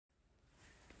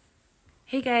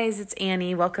Hey guys, it's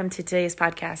Annie. Welcome to today's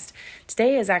podcast.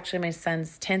 Today is actually my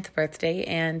son's 10th birthday,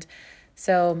 and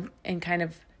so in kind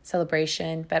of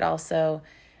celebration, but also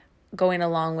going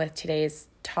along with today's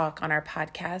talk on our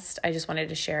podcast, I just wanted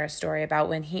to share a story about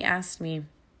when he asked me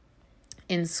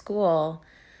in school,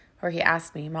 or he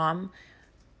asked me, Mom,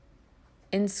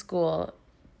 in school,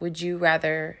 would you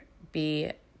rather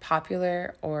be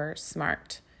popular or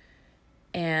smart?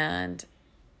 And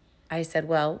I said,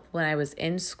 well, when I was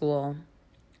in school,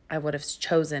 I would have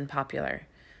chosen popular.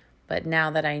 But now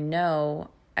that I know,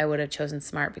 I would have chosen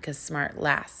smart because smart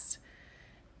lasts.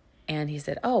 And he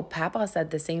said, oh, Papa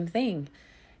said the same thing.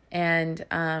 And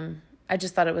I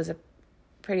just thought it was a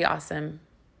pretty awesome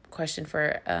question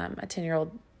for a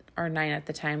 10-year-old or 9 at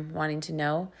the time wanting to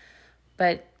know.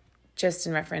 But just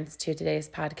in reference to today's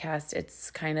podcast,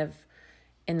 it's kind of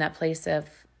in that place of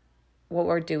what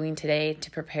we're doing today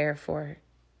to prepare for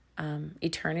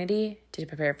eternity, to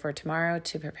prepare for tomorrow,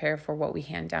 to prepare for what we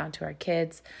hand down to our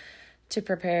kids, to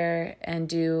prepare and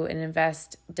do and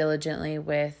invest diligently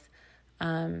with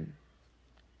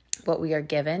what we are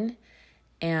given.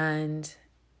 And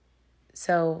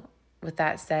so with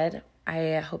that said,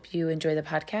 I hope you enjoy the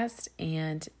podcast,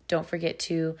 and don't forget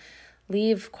to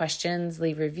leave questions,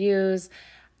 leave reviews,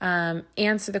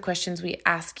 answer the questions we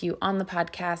ask you on the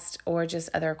podcast, or just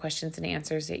other questions and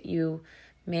answers that you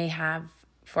may have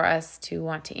for us to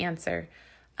want to answer.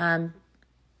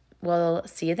 We'll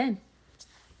see you then.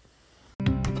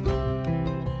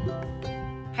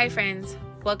 Hi friends,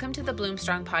 welcome to the Bloom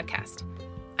Strong podcast.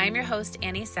 I'm your host,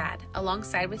 Annie Sad,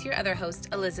 alongside with your other host,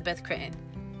 Elizabeth Critton.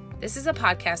 This is a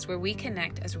podcast where we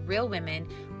connect as real women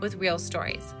with real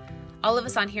stories. All of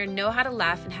us on here know how to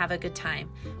laugh and have a good time,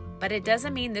 but it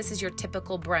doesn't mean this is your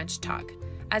typical brunch talk.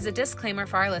 As a disclaimer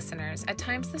for our listeners, at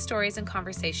times the stories and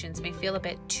conversations may feel a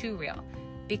bit too real,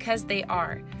 because they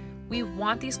are. We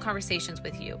want these conversations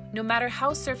with you, no matter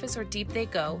how surface or deep they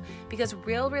go, because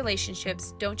real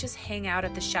relationships don't just hang out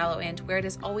at the shallow end where it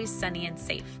is always sunny and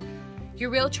safe. Your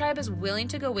real tribe is willing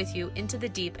to go with you into the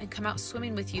deep and come out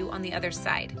swimming with you on the other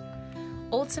side.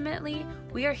 Ultimately,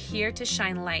 we are here to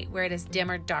shine light where it is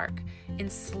dim or dark and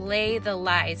slay the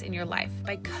lies in your life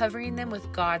by covering them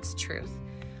with God's truth.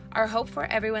 Our hope for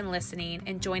everyone listening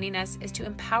and joining us is to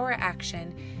empower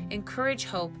action, encourage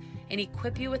hope, and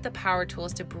equip you with the power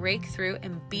tools to break through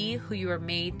and be who you are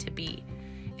made to be.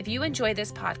 If you enjoy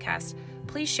this podcast,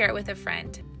 please share it with a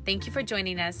friend. Thank you for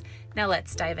joining us. Now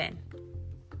let's dive in.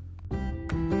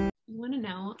 You want to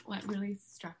know what really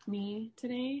struck me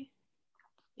today?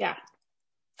 Yeah.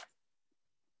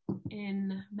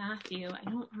 In Matthew, I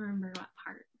don't remember what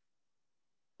part.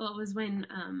 Well, it was when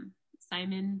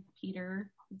Simon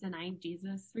Peter denied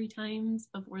Jesus 3 times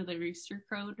before the rooster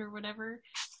crowed or whatever.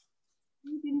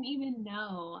 He didn't even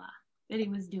know that he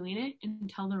was doing it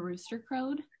until the rooster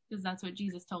crowed, because that's what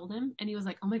Jesus told him. And he was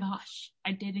like, oh my gosh,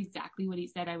 I did exactly what he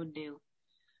said I would do.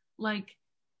 Like,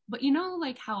 but you know,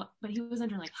 like how, but he was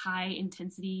under like high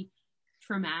intensity,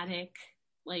 traumatic,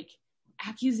 like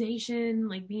accusation,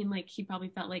 like being like, he probably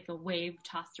felt like a wave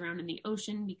tossed around in the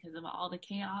ocean because of all the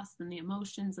chaos and the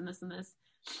emotions and this and this.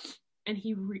 And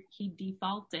he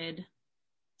defaulted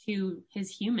to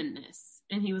his humanness,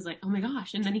 and he was like, oh my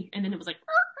gosh. And then it was like,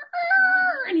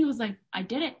 and he was like, I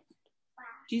did it.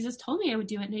 Jesus told me I would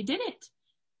do it, and I did it.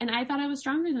 And I thought I was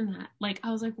stronger than that. Like,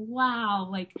 I was like, wow,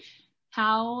 like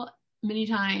how many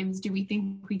times do we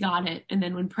think we got it? And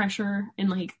then when pressure and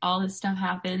like all this stuff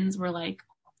happens, we're like,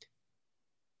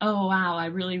 oh wow, I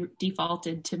really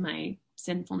defaulted to my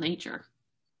sinful nature.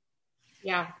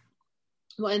 Yeah.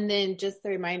 Well, and then just the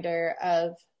reminder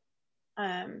of,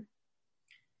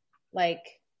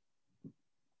 like,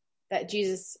 that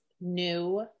Jesus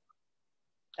knew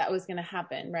that was going to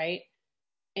happen, right?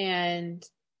 And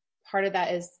part of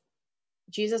that is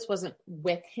Jesus wasn't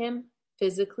with him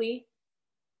physically,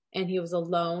 and he was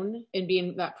alone, and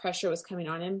being that pressure was coming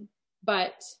on him,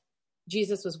 but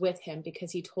Jesus was with him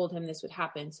because he told him this would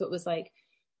happen. So it was like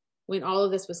when all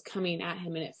of this was coming at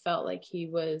him and it felt like he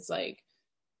was like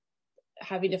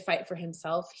having to fight for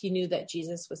himself, he knew that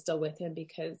Jesus was still with him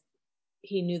because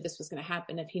he knew this was going to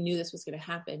happen. If he knew this was going to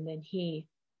happen, then he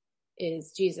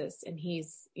is Jesus, and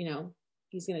he's, you know,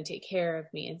 he's going to take care of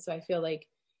me. And so I feel like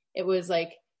it was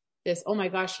like this, oh my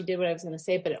gosh, he did what I was going to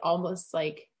say, but it almost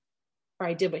like, or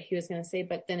I did what he was going to say,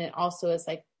 but then it also is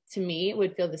like, to me, it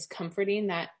would feel this comforting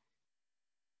that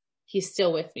he's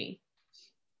still with me.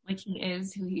 Like he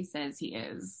is who he says he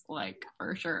is, like,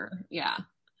 for sure. Yeah.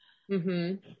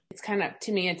 Mm-hmm. It's kind of,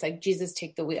 to me, it's like, Jesus,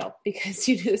 take the wheel, because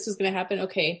you knew this was going to happen.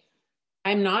 Okay,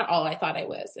 I'm not all I thought I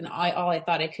was, and all I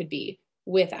thought I could be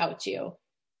without you.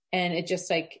 And it just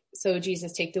like, so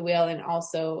Jesus, take the wheel. And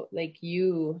also like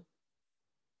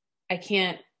I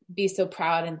can't be so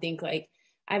proud and think like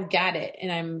I've got it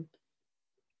and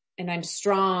I'm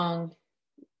strong,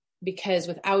 because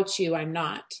without you, I'm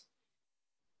not.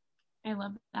 I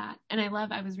love that. And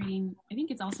I was reading, I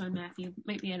think it's also in Matthew,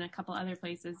 might be in a couple other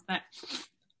places, but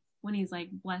when he's like,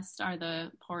 blessed are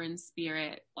the poor in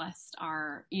spirit, blessed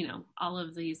are, all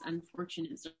of these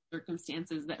unfortunate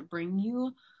circumstances that bring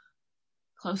you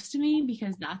close to me,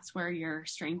 because that's where you're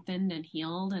strengthened and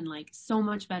healed and like so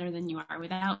much better than you are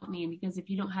without me. Because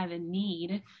if you don't have a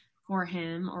need for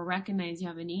him or recognize you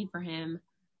have a need for him,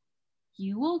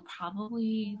 you will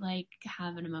probably like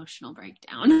have an emotional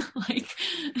breakdown, like,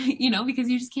 because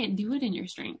you just can't do it in your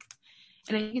strength.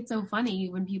 And I think it's so funny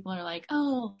when people are like,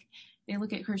 oh, they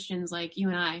look at Christians like you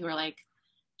and I who are like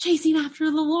chasing after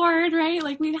the Lord, right?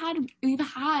 Like we've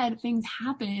had things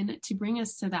happen to bring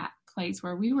us to that place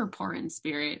where we were poor in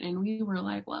spirit and we were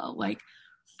like, well, like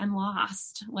I'm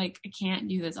lost, like I can't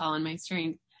do this all in my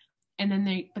strength. And then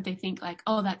they think like,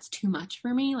 oh, that's too much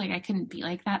for me, like I couldn't be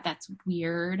like that, that's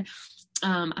weird.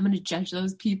 I'm gonna judge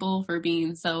those people for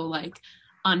being so like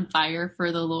on fire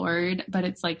for the Lord. But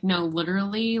it's like, no,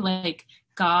 literally, like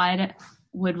God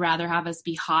would rather have us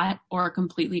be hot or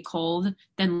completely cold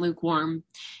than lukewarm.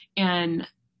 And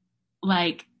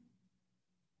like,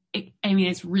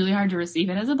 it's really hard to receive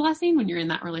it as a blessing when you're in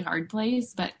that really hard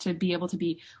place, but to be able to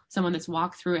be someone that's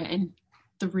walked through it and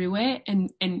through it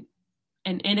and in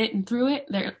it and through it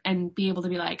there, and be able to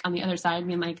be like on the other side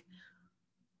being like,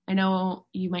 I know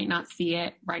you might not see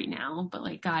it right now, but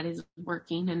like God is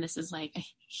working, and this is like a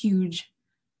huge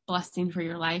blessing for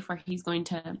your life, where he's going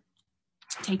to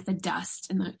take the dust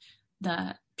and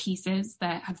the pieces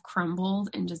that have crumbled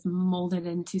and just mold it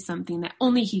into something that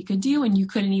only he could do, and you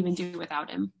couldn't even do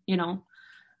without him, No,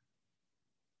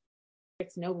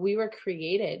 we were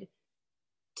created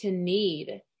to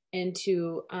need and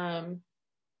to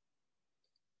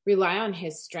rely on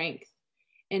his strength.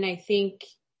 And I think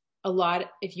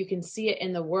if you can see it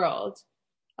in the world,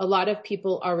 a lot of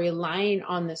people are relying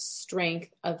on the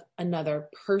strength of another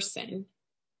person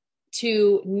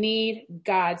to need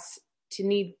God,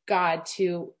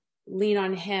 to lean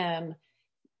on him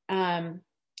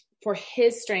for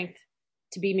his strength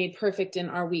to be made perfect in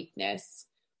our weakness.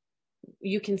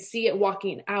 You can see it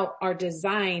walking out our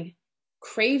design,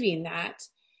 craving that,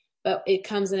 but it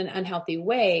comes in an unhealthy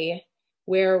way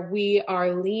where we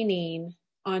are leaning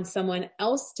on someone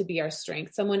else to be our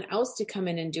strength, someone else to come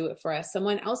in and do it for us,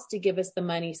 someone else to give us the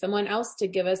money, someone else to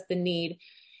give us the need.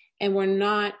 And we're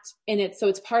not in it. So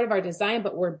it's part of our design,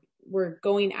 but we're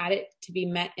going at it to be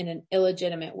met in an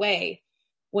illegitimate way.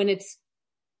 When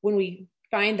we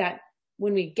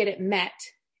get it met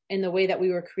in the way that we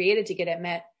were created to get it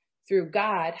met through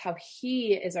God, how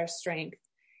he is our strength,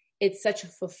 it's such a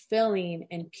fulfilling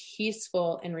and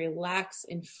peaceful and relaxed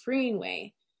and freeing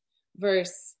way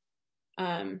versus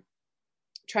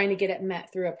trying to get it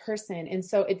met through a person. And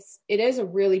so it is a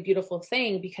really beautiful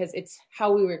thing, because it's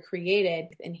how we were created,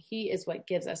 and he is what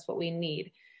gives us what we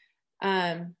need.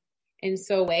 And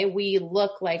so we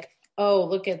look like, oh,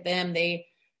 look at them. They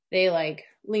like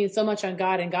lean so much on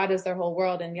God, and God is their whole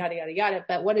world, and yada, yada, yada.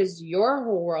 But what is your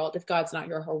whole world if God's not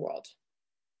your whole world?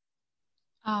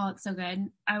 Oh, it's so good.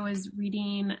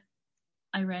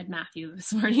 I read Matthew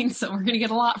this morning, so we're going to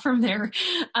get a lot from there.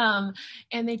 And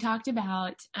they talked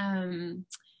about,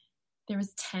 there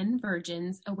was 10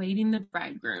 virgins awaiting the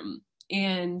bridegroom,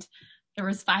 and there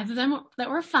was 5 of them that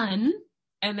were fun,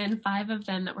 and then 5 of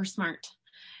them that were smart.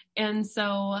 And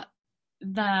so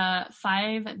the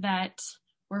 5 that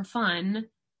were fun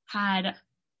had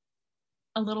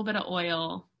a little bit of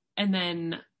oil and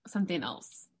then something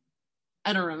else.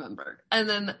 I don't remember.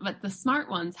 But the smart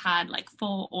ones had like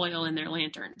full oil in their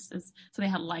lanterns. So they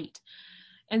had light.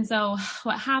 And so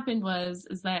what happened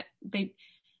is that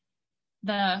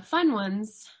the fun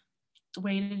ones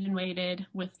waited and waited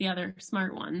with the other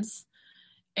smart ones.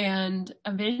 And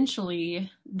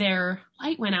eventually their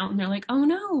light went out, and they're like, oh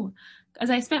no, as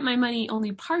I spent my money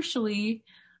only partially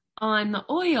on the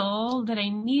oil that I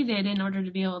needed in order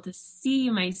to be able to see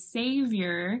my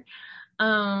Savior,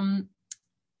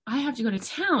 I have to go to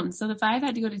town. So the 5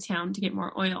 had to go to town to get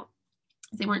more oil.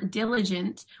 They weren't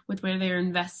diligent with where they were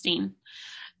investing.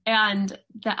 And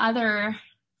the other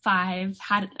 5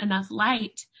 had enough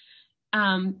light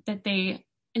that they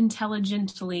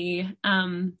intelligently,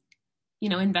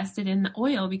 invested in the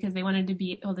oil, because they wanted to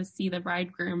be able to see the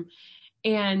bridegroom.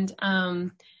 And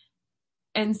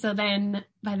so then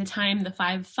by the time the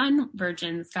 5 fun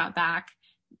virgins got back,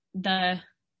 the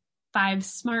 5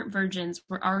 smart virgins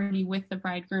were already with the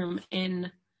bridegroom in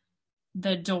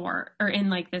the door, or in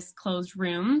like this closed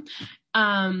room.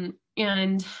 And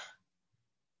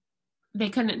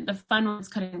the fun ones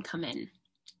couldn't come in.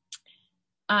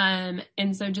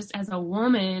 And so just as a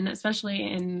woman, especially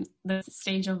in the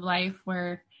stage of life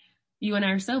where you and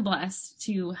I are so blessed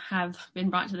to have been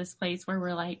brought to this place where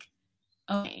we're like,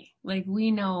 okay, like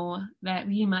we know that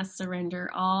we must surrender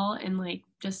all and like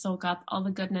just soak up all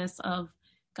the goodness of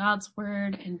God's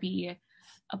word and be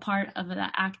a part of the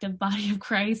active body of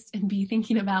Christ and be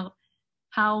thinking about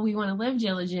how we want to live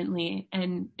diligently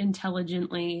and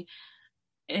intelligently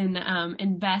and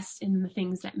invest in the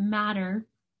things that matter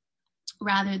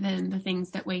rather than the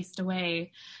things that waste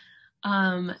away,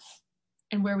 and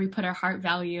where we put our heart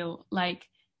value, like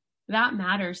that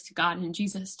matters to God, and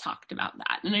Jesus talked about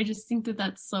that. And I just think that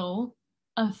that's so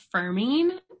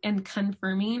affirming and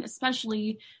confirming,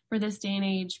 especially for this day and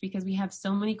age, because we have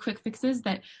so many quick fixes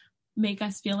that make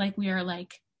us feel like we are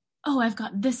like, oh, I've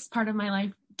got this part of my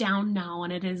life down now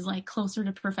and it is like closer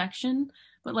to perfection.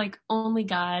 But like only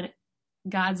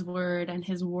God's word and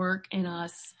his work in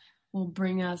us will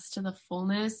bring us to the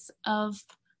fullness of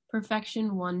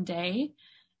perfection one day.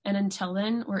 And until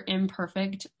then, we're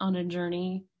imperfect on a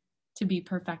journey to be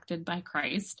perfected by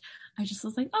Christ. I just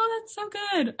was like, oh, that's so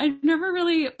good. I've never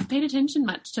really paid attention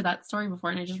much to that story before,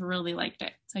 and I just really liked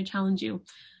it. So I challenge you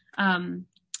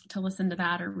to listen to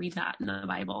that or read that in the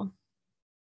Bible.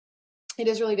 It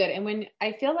is really good. And when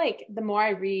I feel like the more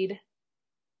I read,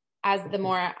 the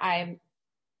more I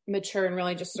mature and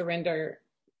really just surrender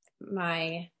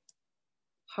my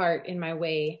heart in my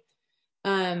way,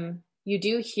 you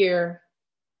do hear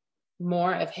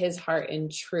more of his heart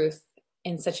and truth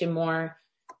in such a more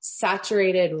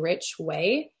saturated, rich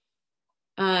way.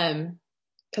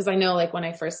 Cause I know like when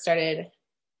you first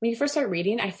start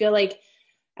reading, I feel like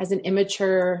as an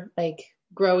immature, like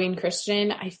growing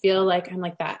Christian, I feel like I'm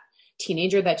like that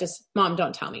teenager that just, Mom,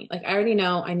 don't tell me. Like, I already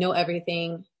know, I know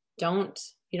everything. You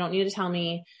don't need to tell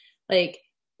me. Like,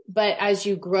 but as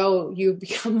you grow, you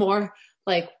become more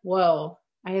like, whoa,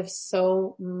 I have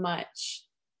so much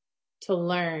to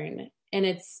learn, and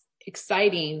it's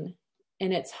exciting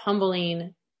and it's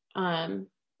humbling.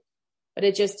 But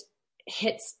it just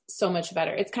hits so much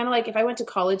better. It's kind of like if I went to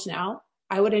college now,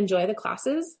 I would enjoy the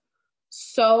classes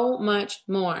so much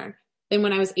more than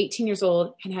when I was 18 years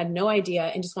old and had no idea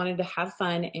and just wanted to have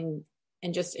fun and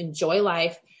just enjoy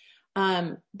life.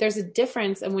 There's a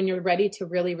difference. And when you're ready to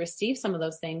really receive some of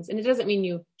those things, and it doesn't mean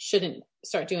you shouldn't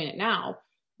start doing it now,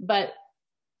 but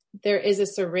there is a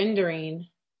surrendering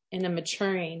and a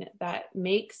maturing that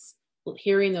makes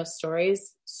hearing those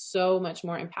stories so much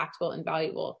more impactful and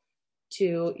valuable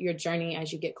to your journey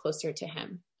as you get closer to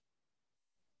him.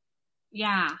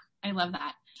 Yeah, I love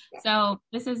that. So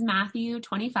this is Matthew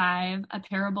 25, a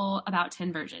parable about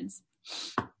 10 virgins.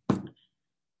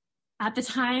 At the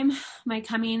time my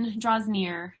coming draws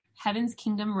near, heaven's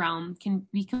kingdom realm can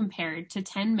be compared to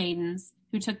 10 maidens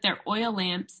who took their oil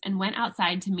lamps and went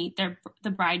outside to meet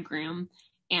the bridegroom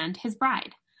and his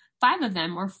bride. 5 of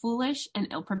them were foolish and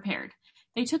ill-prepared.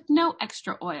 They took no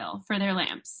extra oil for their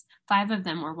lamps. 5 of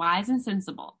them were wise and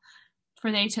sensible,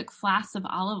 for they took flasks of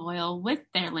olive oil with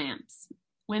their lamps.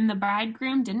 When the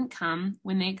bridegroom didn't come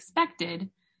when they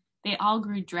expected, they all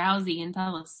grew drowsy and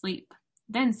fell asleep.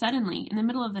 Then suddenly, in the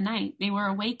middle of the night, they were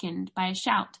awakened by a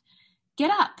shout. "Get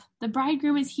up! The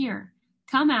bridegroom is here!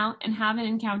 Come out and have an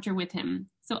encounter with him."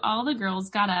 So all the girls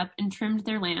got up and trimmed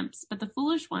their lamps, but the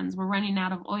foolish ones were running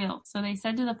out of oil. So they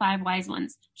said to the 5 wise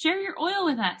ones, "Share your oil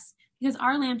with us, because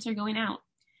our lamps are going out."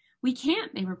 "We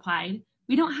can't," they replied.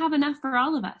 "We don't have enough for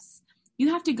all of us. You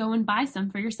have to go and buy some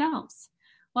for yourselves."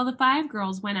 While the 5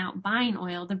 girls went out buying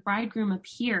oil, the bridegroom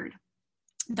appeared.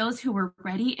 Those who were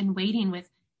ready and waiting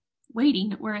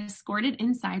were escorted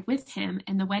inside with him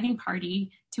and the wedding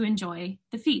party to enjoy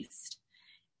the feast.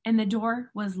 And the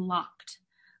door was locked.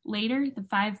 Later, the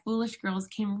 5 foolish girls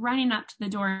came running up to the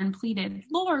door and pleaded,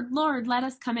 "Lord, Lord, let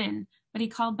us come in." But he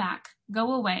called back,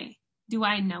 "Go away. Do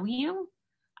I know you?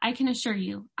 I can assure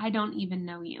you, I don't even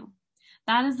know you."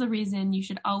 That is the reason you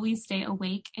should always stay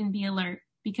awake and be alert,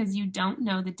 because you don't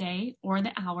know the day or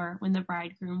the hour when the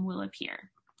bridegroom will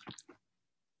appear.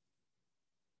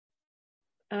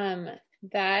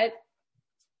 That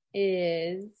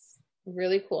is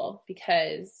really cool,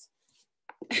 because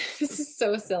this is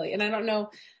so silly. And I don't know,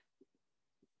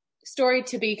 story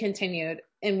to be continued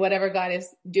in whatever God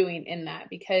is doing in that,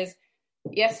 because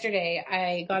yesterday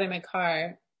I got in my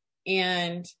car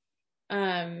and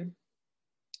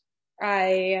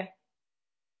I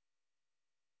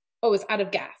was out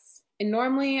of gas. And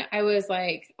normally I was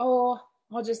like, oh,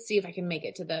 I'll just see if I can make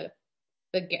it to the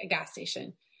gas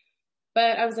station.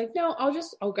 But I was like, no,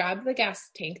 I'll grab the gas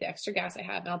tank, the extra gas I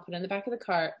have, and I'll put it in the back of the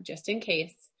car just in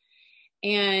case.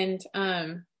 And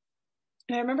I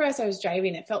remember as I was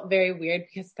driving, it felt very weird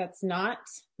because that's not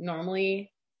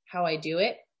normally how I do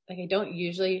it. Like, I don't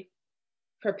usually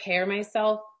prepare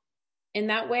myself in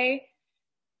that way.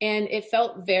 And it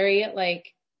felt very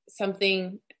like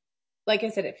something, like I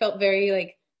said, it felt very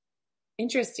like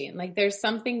interesting. Like there's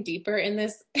something deeper in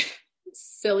this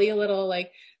silly little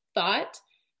like thought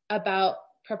about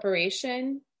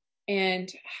preparation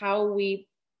and how we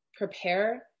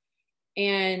prepare.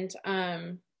 And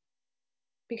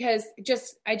because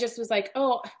I just was like,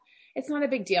 oh, it's not a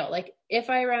big deal. Like if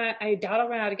I doubt I'll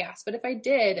run out of gas, but if I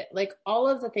did, like all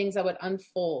of the things that would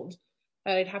unfold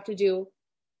that I'd have to do,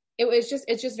 it's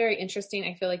just very interesting.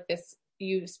 I feel like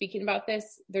you speaking about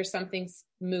this, there's something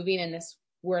moving in this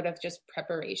word of just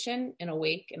preparation and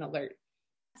awake and alert.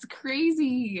 It's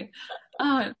crazy.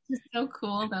 Oh, it's so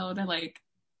cool though to like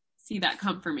see that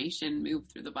confirmation move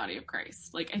through the body of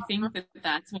Christ. Like I think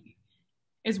that's what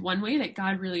is one way that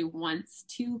God really wants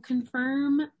to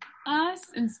confirm us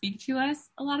and speak to us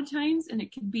a lot of times. And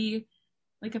it could be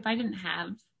like if I didn't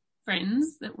have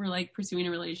friends that were like pursuing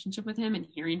a relationship with him and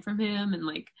hearing from him and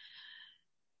like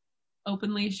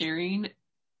openly sharing,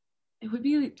 it would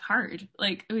be hard.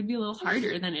 Like it would be a little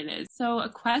harder than it is. So a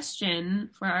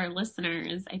question for our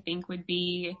listeners, I think, would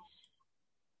be,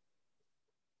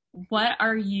 what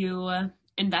are you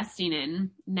investing in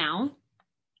now?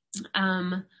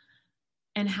 And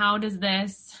how does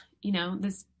this,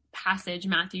 this passage,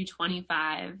 Matthew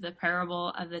 25, the parable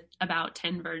of about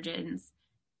 10 virgins,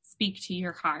 speak to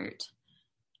your heart?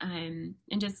 And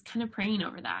just kind of praying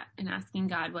over that and asking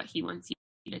God what he wants you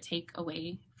to take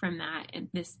away from that in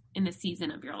the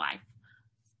season of your life.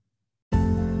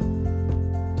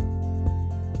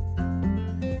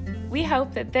 We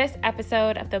hope that this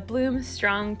episode of the Bloom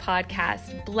Strong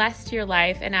podcast blessed your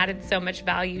life and added so much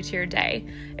value to your day.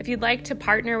 If you'd like to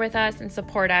partner with us and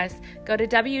support us, go to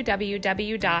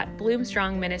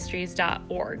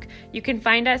www.bloomstrongministries.org. You can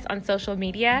find us on social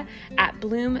media at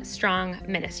Bloom Strong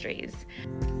Ministries.